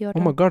 Your Oh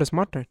turn. my god, it's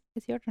my turn.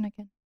 It's your turn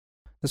again.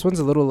 This one's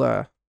a little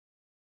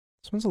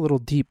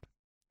deep.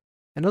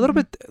 And a little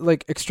bit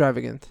like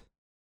extravagant.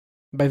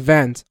 By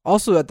Vans,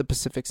 also at the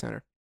Pacific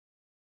Center.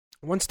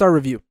 1-star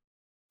review.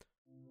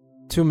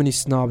 Too many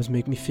snobs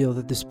make me feel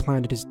that this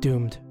planet is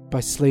doomed by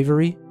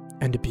slavery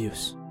and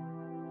abuse.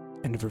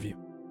 End of review.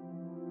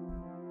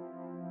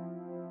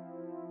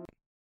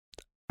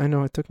 I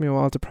know, it took me a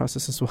while to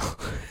process as well.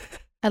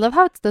 I love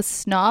how it's the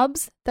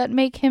snobs that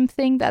make him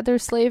think that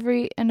there's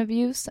slavery and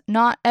abuse,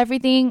 not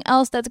everything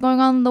else that's going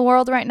on in the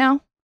world right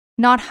now.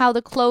 Not how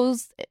the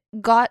clothes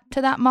got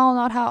to that mall,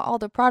 not how all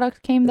the products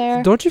came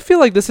there. Don't you feel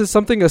like this is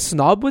something a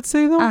snob would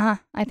say, though? Uh-huh,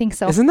 I think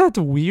so. Isn't that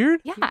weird?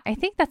 Yeah, I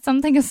think that's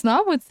something a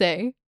snob would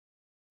say.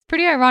 It's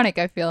pretty ironic,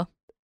 I feel.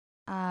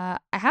 I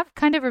have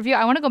kind of review.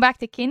 I want to go back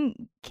to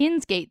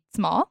Kingsgate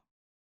Mall.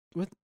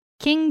 What?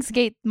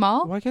 Kingsgate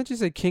Mall? Why can't you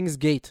say King's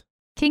Gate?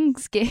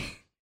 Kingsgate.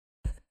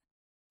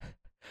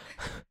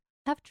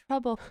 Have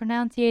trouble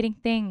pronouncing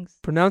things.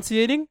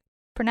 Pronunciating?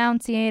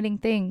 Pronouncing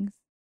things.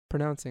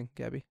 Pronouncing,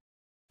 Gabby.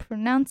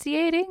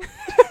 Pronunciating?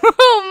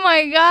 Oh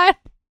my god.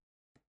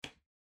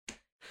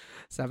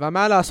 Ça va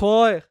mal à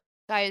soir.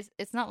 Guys,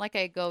 it's not like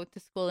I go to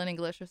school in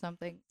English or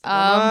something. Ça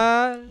va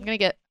mal. I'm gonna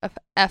get a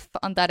F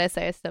on that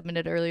essay I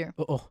submitted earlier.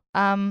 Uh-oh.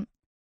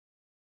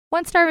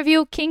 1-star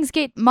review,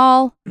 Kingsgate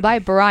Mall by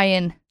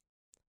Brian.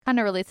 Kind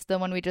of relates to the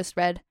one we just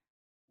read.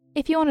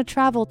 If you want to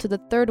travel to the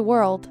third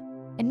world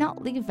and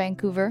not leave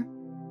Vancouver,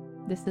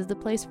 this is the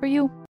place for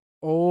you.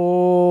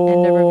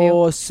 End of review.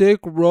 Oh, sick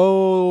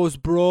rose,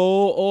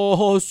 bro.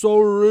 Oh, so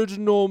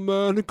original,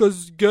 man.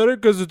 Get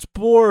it? Because it's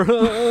poor.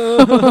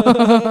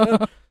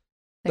 Thanks,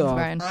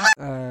 Brian.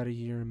 Out of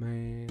here,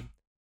 man.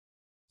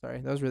 Sorry,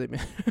 that was really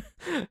mean.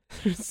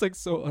 It's like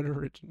so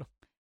unoriginal.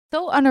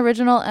 So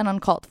unoriginal and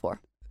uncalled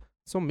for.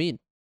 So mean.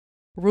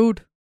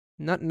 Rude.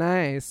 Not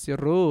nice. You're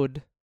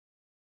rude.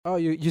 Oh,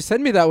 you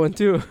sent me that one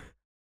too.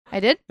 I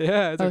did?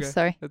 Yeah, it's okay.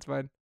 Sorry. That's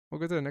fine. We'll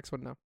go to the next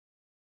one now.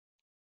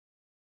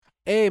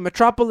 Hey,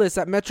 Metropolis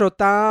at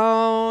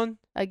Metrotown.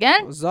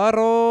 Again?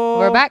 Zorro.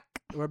 We're back.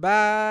 We're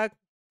back.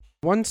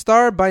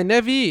 1-star by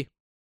Nevi.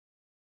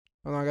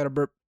 Hold on, I got a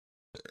burp.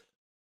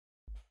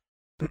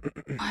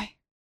 Why?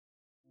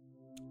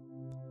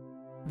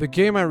 The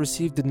game I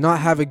received did not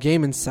have a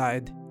game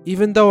inside,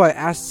 even though I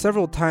asked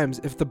several times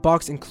if the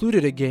box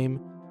included a game,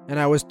 and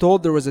I was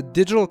told there was a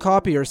digital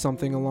copy or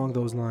something along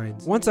those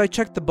lines. Once I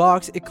checked the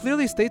box, it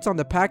clearly states on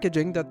the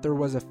packaging that there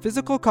was a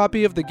physical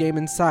copy of the game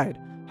inside.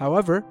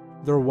 However,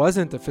 there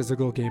wasn't a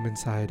physical game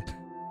inside.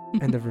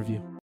 End of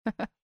review.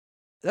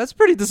 That's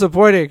pretty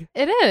disappointing.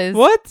 It is.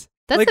 What?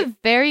 That's Like- a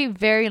very,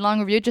 very long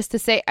review just to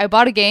say I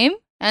bought a game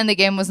and the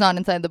game was not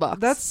inside the box.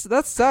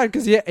 That's sad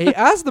because he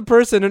asked the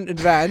person in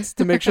advance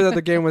to make sure that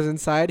the game was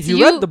inside. So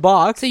He read the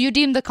box. So you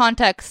deemed the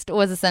context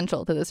was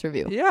essential to this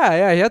review.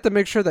 Yeah, he had to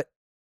make sure that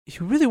he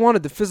really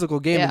wanted the physical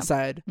game Yeah.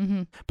 inside.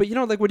 Mm-hmm. But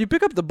like when you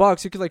pick up the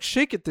box, you could like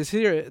shake it to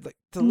hear it. Like,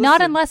 to Not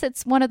listen. unless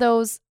it's one of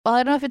those. Well,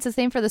 I don't know if it's the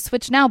same for the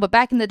Switch now, but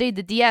back in the day,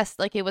 the DS,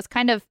 like it was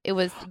built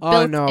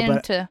no, but-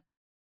 into.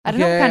 I don't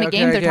know what kind of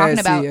games they're talking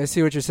about, I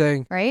see what you're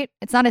saying. right?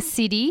 It's not a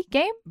CD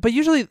game. But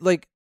usually,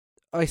 like,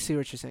 I see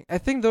what you're saying. I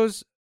think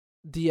those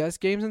DS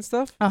games and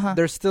stuff, Uh-huh.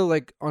 they're still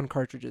like on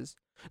cartridges.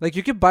 Like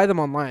you could buy them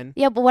online.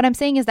 Yeah, but what I'm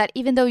saying is that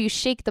even though you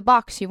shake the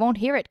box, you won't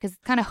hear it because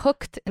it's kind of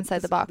hooked inside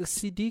the The box.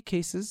 CD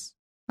cases,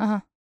 Uh-huh.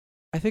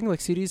 I think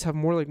like CDs have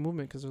more like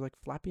movement because they're like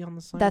flappy on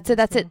the side. That's and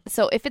it. stuff.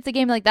 So if it's a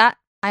game like that,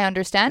 I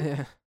understand.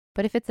 Yeah.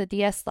 But if it's a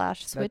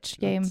DS/Switch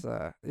game,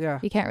 Yeah.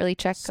 you can't really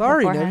check.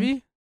 Sorry, beforehand.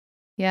 Nevi.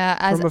 Yeah,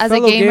 as From a a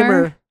fellow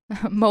gamer,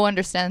 Mo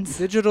understands.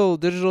 Digital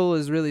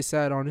is really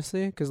sad,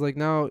 honestly, because like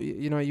now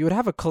you would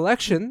have a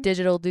collection.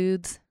 Digital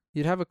dudes.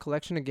 You'd have a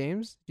collection of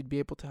games. You'd be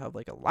able to have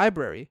like a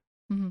library,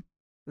 Mm-hmm.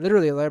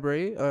 literally a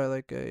library, or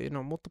like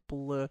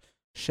multiple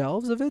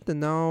shelves of it. And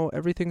now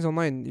everything's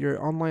online.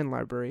 Your online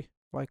library,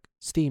 like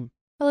Steam.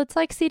 Well, it's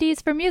like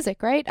CDs for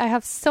music, right? I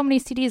have so many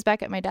CDs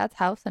back at my dad's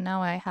house, and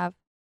now I have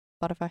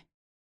Spotify.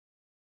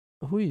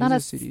 Who Not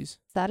uses as- CDs?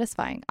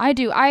 Satisfying. I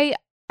do. I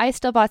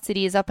still bought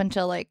CDs up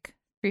until like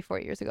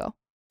 3-4 years ago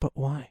But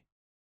why?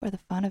 for the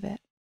fun of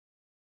it,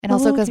 and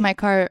also because Okay. my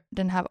car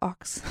didn't have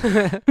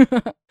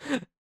aux.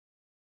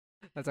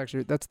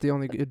 That's the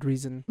only good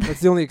reason.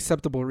 That's the only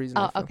acceptable reason.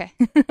 I Oh, feel.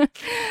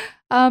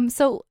 okay.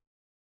 So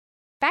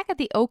back at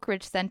the Oak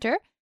Ridge Center,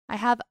 I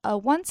have a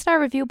 1-star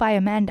review by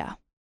Amanda.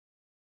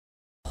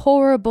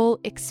 Horrible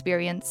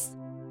experience.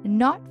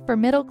 Not for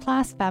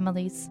middle-class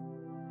families.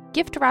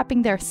 Gift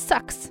wrapping there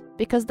sucks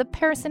because the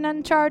person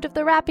in charge of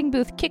the wrapping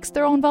booth kicks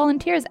their own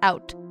volunteers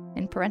out.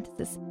 In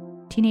parentheses,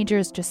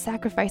 teenagers just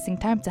sacrificing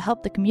time to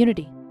help the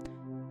community.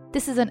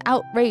 This is an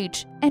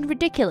outrage and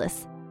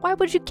ridiculous. Why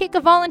would you kick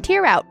a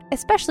volunteer out,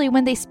 especially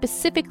when they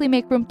specifically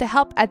make room to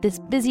help at this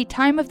busy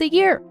time of the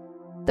year?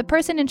 The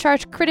person in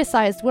charge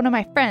criticized one of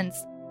my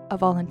friends, a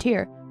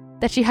volunteer,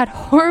 that she had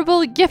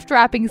horrible gift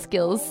wrapping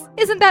skills.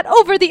 Isn't that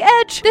over the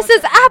edge? This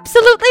is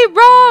absolutely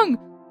wrong!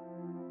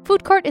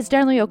 Food court is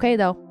generally okay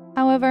though.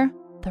 However,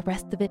 the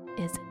rest of it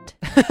isn't.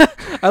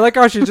 I like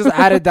how she just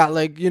added that,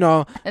 like, you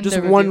know, And just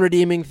the one review.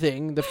 redeeming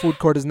thing. The food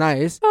court is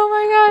nice. Oh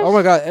my gosh. Oh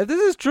my god, if this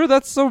is true,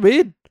 that's so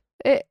mean.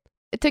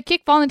 To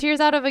kick volunteers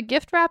out of a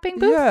gift wrapping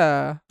booth?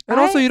 Yeah. And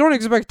also, you don't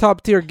expect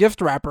top tier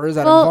gift wrappers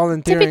that are Well,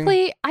 volunteering.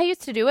 typically, I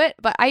used to do it,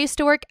 but I used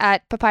to work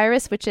at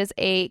Papyrus, which is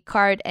a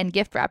card and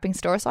gift wrapping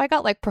store. So I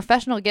got like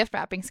professional gift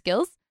wrapping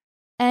skills.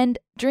 And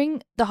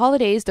during the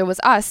holidays, there was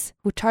us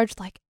who charged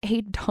like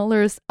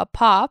 $8 a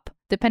pop,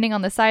 depending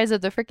on the size of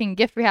the freaking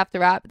gift we have to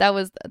wrap. That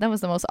was the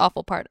most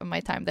awful part of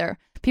my time there.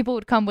 People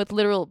would come with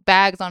literal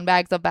bags on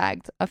bags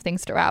of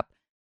things to wrap.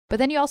 But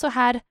then you also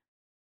had,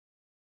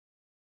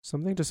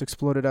 Something just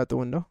exploded out the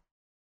window.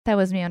 that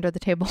was me under the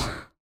table.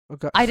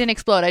 Okay. I didn't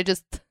explode. I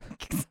just.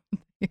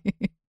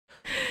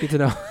 Good to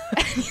know.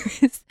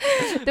 Anyways,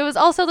 there was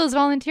also those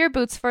volunteer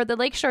booths for the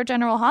Lakeshore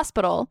General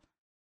Hospital,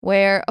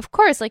 where, of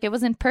course, like it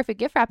wasn't perfect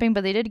gift wrapping,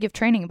 but they did give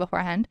training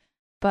beforehand.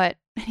 But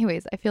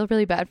anyways, I feel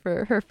really bad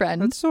for her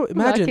friend. That's so. who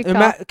got Imagine. kicked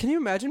off. Can you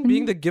imagine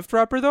being the gift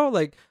wrapper though?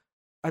 Like,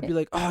 I'd be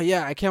like, oh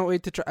yeah, I can't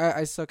wait to try.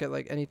 I suck at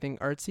like anything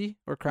artsy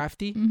or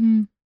crafty.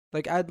 Mm-hmm.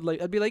 Like I'd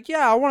be like,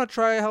 yeah, I want to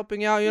try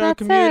helping out, That's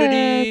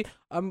community. it.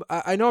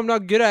 I know I'm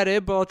not good at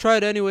it, but I'll try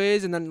it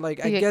anyways. And then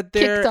like I You get get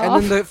there, kicked and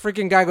off. then the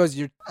freaking guy goes,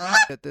 "You're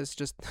at this.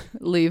 Just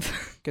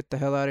Leave. get the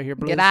hell out of here,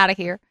 bro." Get out of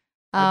here.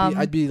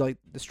 I'd be like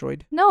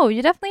destroyed. No,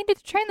 you definitely need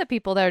to train the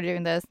people that are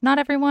doing this. Not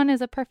everyone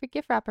is a perfect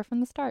gift wrapper from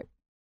the start.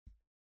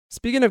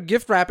 Speaking of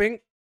gift wrapping,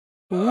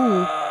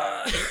 Ooh.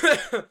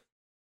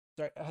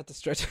 sorry, I had to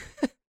stretch.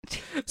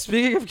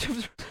 Speaking of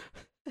gift.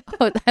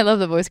 Oh, I love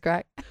the voice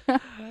crack.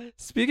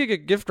 Speaking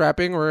of gift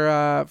wrapping,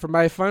 we're for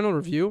my final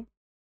review,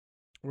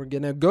 we're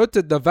gonna go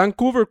to the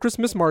Vancouver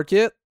Christmas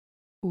Market.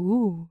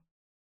 Ooh.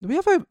 Do we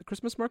have a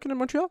Christmas market in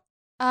Montreal?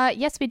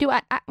 Yes, we do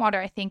at Atwater.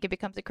 I think it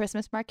becomes a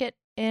Christmas market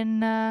in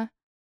Never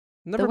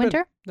the been.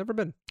 winter. Never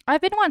been.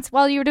 I've been once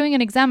while you were doing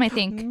an exam, I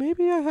think.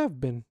 Maybe I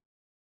have been.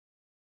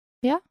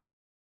 Yeah?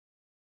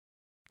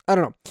 I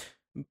don't know.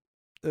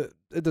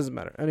 It doesn't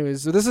matter.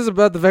 Anyways, so this is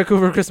about the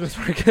Vancouver Christmas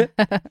Market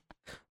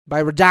by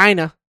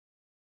Regina.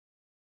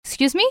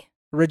 Excuse me?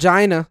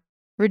 Regina.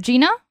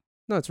 Regina?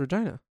 No, it's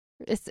Regina.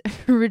 It's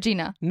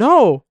Regina.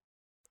 No,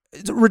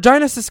 it's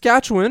Regina,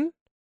 Saskatchewan.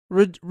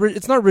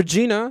 It's not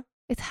Regina.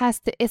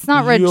 It's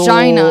not Yo,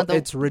 Regina,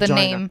 it's the Regina.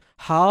 name.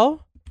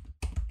 How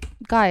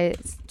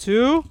Guys,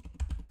 to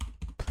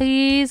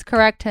please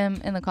correct him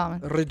in the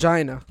comments.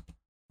 Regina?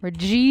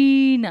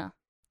 Regina.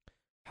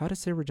 How to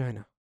say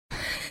Regina?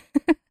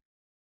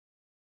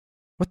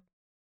 What?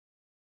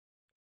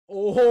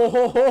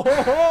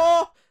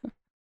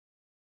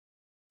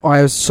 Oh,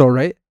 I was so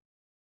right.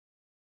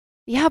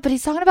 Yeah, but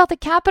he's talking about the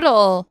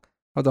capital.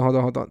 Hold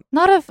on.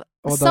 Not of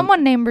Hold on.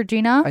 someone named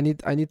Regina. I need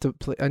to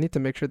play. I need to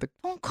make sure that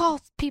Don't call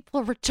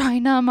people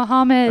Regina,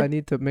 Mohammed. I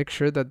need to make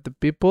sure that the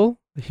people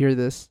hear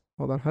this.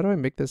 Hold on. How do I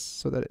make this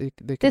so that they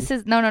can? This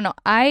is no.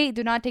 I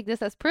do not take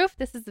this as proof.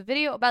 This is a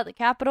video about the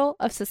capital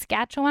of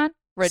Saskatchewan,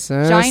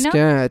 Regina.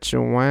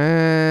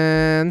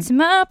 Saskatchewan. Tu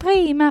m'as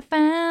pris ma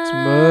femme. Tu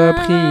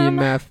m'as pris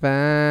ma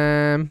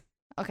femme.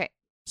 Okay.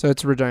 So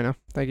it's Regina.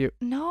 Thank you.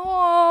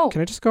 No.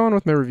 Can I just go on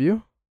with my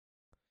review?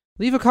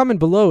 Leave a comment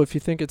below if you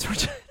think it's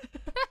Regina.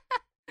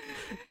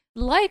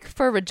 Like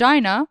for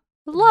Regina,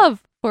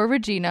 love for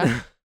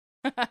Regina.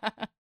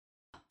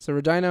 So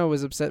Regina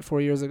was upset 4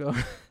 years ago.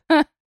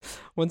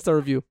 1-star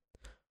review.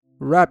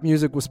 Rap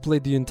music was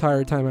played the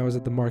entire time I was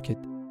at the market.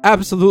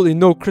 Absolutely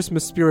no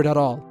Christmas spirit at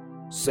all.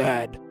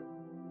 Sad.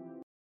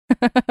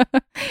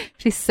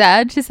 She's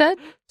sad, she said?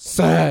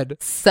 Sad.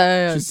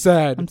 Sad. She's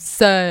sad. I'm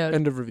sad.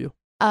 End of review.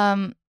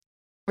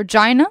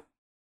 Regina,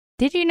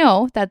 did you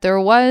know that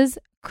there was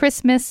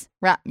Christmas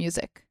rap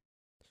music?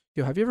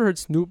 Yo, have you ever heard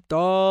Snoop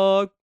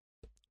Dogg?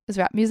 Is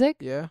rap music?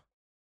 Yeah.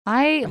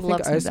 I think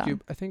love Snoop Ice Dogg.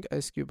 Cube. I think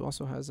Ice Cube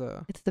also has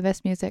a It's the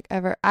best music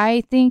ever.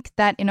 I think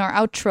that in our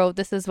outro,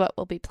 this is what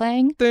we'll be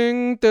playing.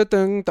 ding, da,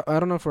 ding, da. I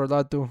don't know if we're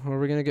allowed to. Are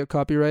we gonna get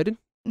copyrighted?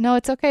 No,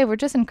 it's okay. We're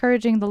just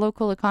encouraging the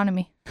local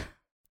economy.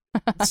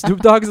 Snoop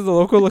Dogg's in the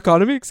local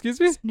economy. Excuse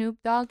me. Snoop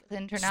Dogg, the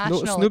international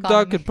Snoop economy.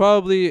 Dogg could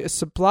probably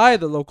supply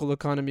the local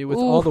economy with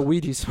all Ooh. the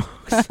weed he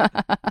smokes.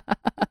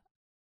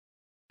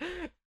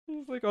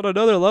 He's like on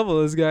another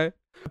level, this guy.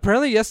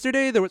 Apparently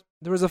yesterday there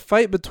was a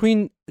fight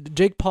between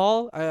Jake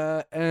Paul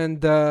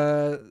and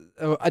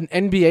an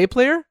NBA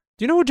player.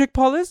 Do you know who Jake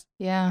Paul is?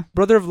 Yeah.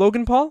 Brother of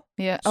Logan Paul?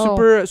 Yeah.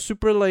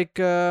 Super like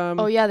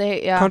Oh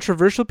yeah,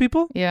 controversial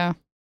people? yeah.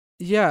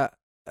 Yeah.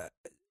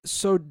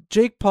 So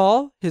Jake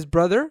Paul, his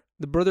brother,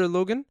 the brother of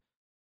Logan,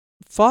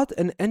 fought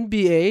an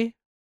NBA,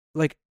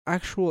 like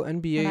actual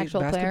NBA An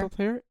actual basketball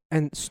player,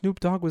 and Snoop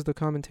Dogg was the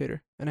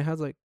commentator, and it has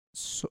like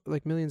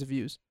millions of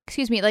views.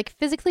 Excuse me, like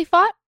physically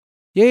fought?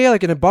 Yeah,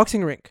 like in a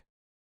boxing rink.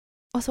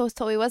 Oh, so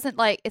it wasn't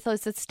like it's a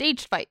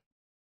staged fight.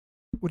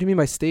 What do you mean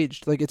by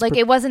staged? Like it's Like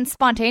it wasn't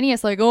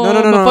spontaneneous. Like oh,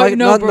 no, I'm like, fighting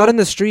now, bro. not in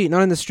the street.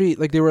 Not in the street.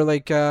 Like they were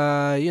like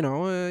you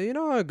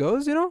know how it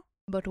goes. You know.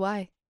 But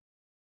why?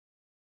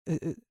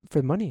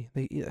 For money.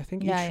 I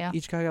think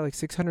each guy got like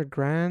 600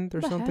 grand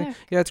or The something. heck?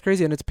 Yeah, it's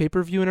crazy, and it's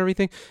pay-per-view and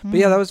everything. But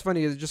yeah, that was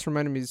funny. It just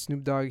reminded me of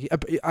Snoop Dogg.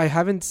 I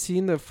haven't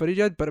seen the footage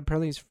yet, but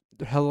apparently he's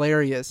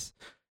hilarious.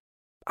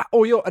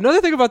 Oh, yo,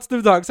 another thing about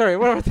Snoop Dogg. Sorry,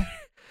 what?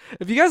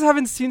 If you guys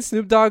haven't seen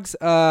Snoop Dogg's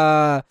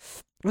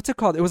what's it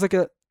called? It was like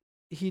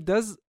he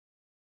does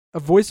a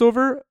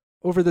voiceover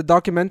over the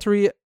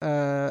documentary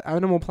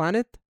Animal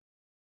Planet.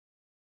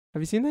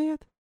 Have you seen that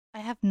yet? I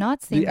have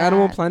not seen the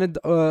Animal Planet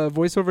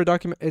voiceover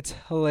document. It's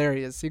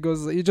hilarious. He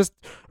just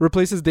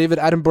replaces David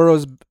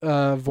Attenborough's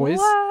voice,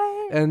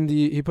 What? and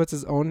he puts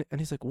his own,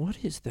 and he's like, "What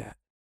is that?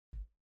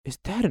 Is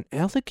that an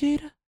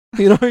alligator?"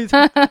 You know.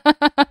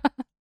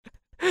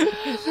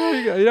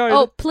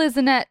 Oh,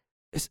 Plizanet.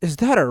 Is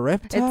that a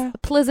reptile? It's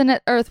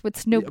Plizanet Earth with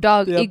Snoop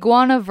Dogg. Yep.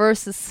 Iguana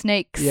versus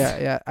snakes.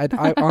 Yeah.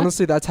 I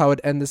honestly, that's how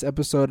I'd end this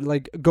episode.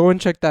 Like, go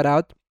and check that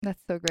out That's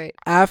so great.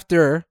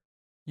 after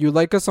you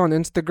like us on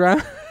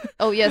Instagram.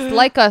 Oh, yes.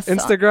 Like us.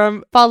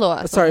 Instagram. Follow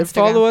us. Sorry, on Instagram.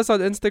 follow us on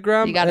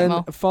Instagram. You got it, and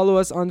Mo. follow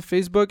us on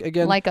Facebook.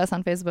 Again, Like us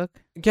on Facebook.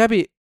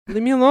 Gabby,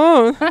 leave me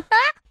alone.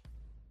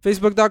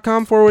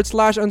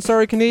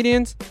 Facebook.com/Unsari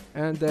Canadians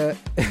and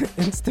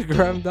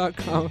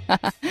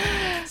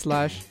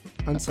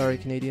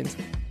Instagram.com/Unsari Canadians.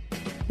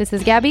 This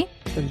is Gabby,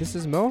 And this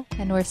is Mo.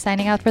 and we're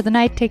signing out for the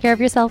night. Take care of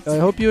yourselves. I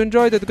hope you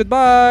enjoyed it.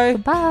 Goodbye.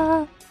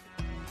 Bye.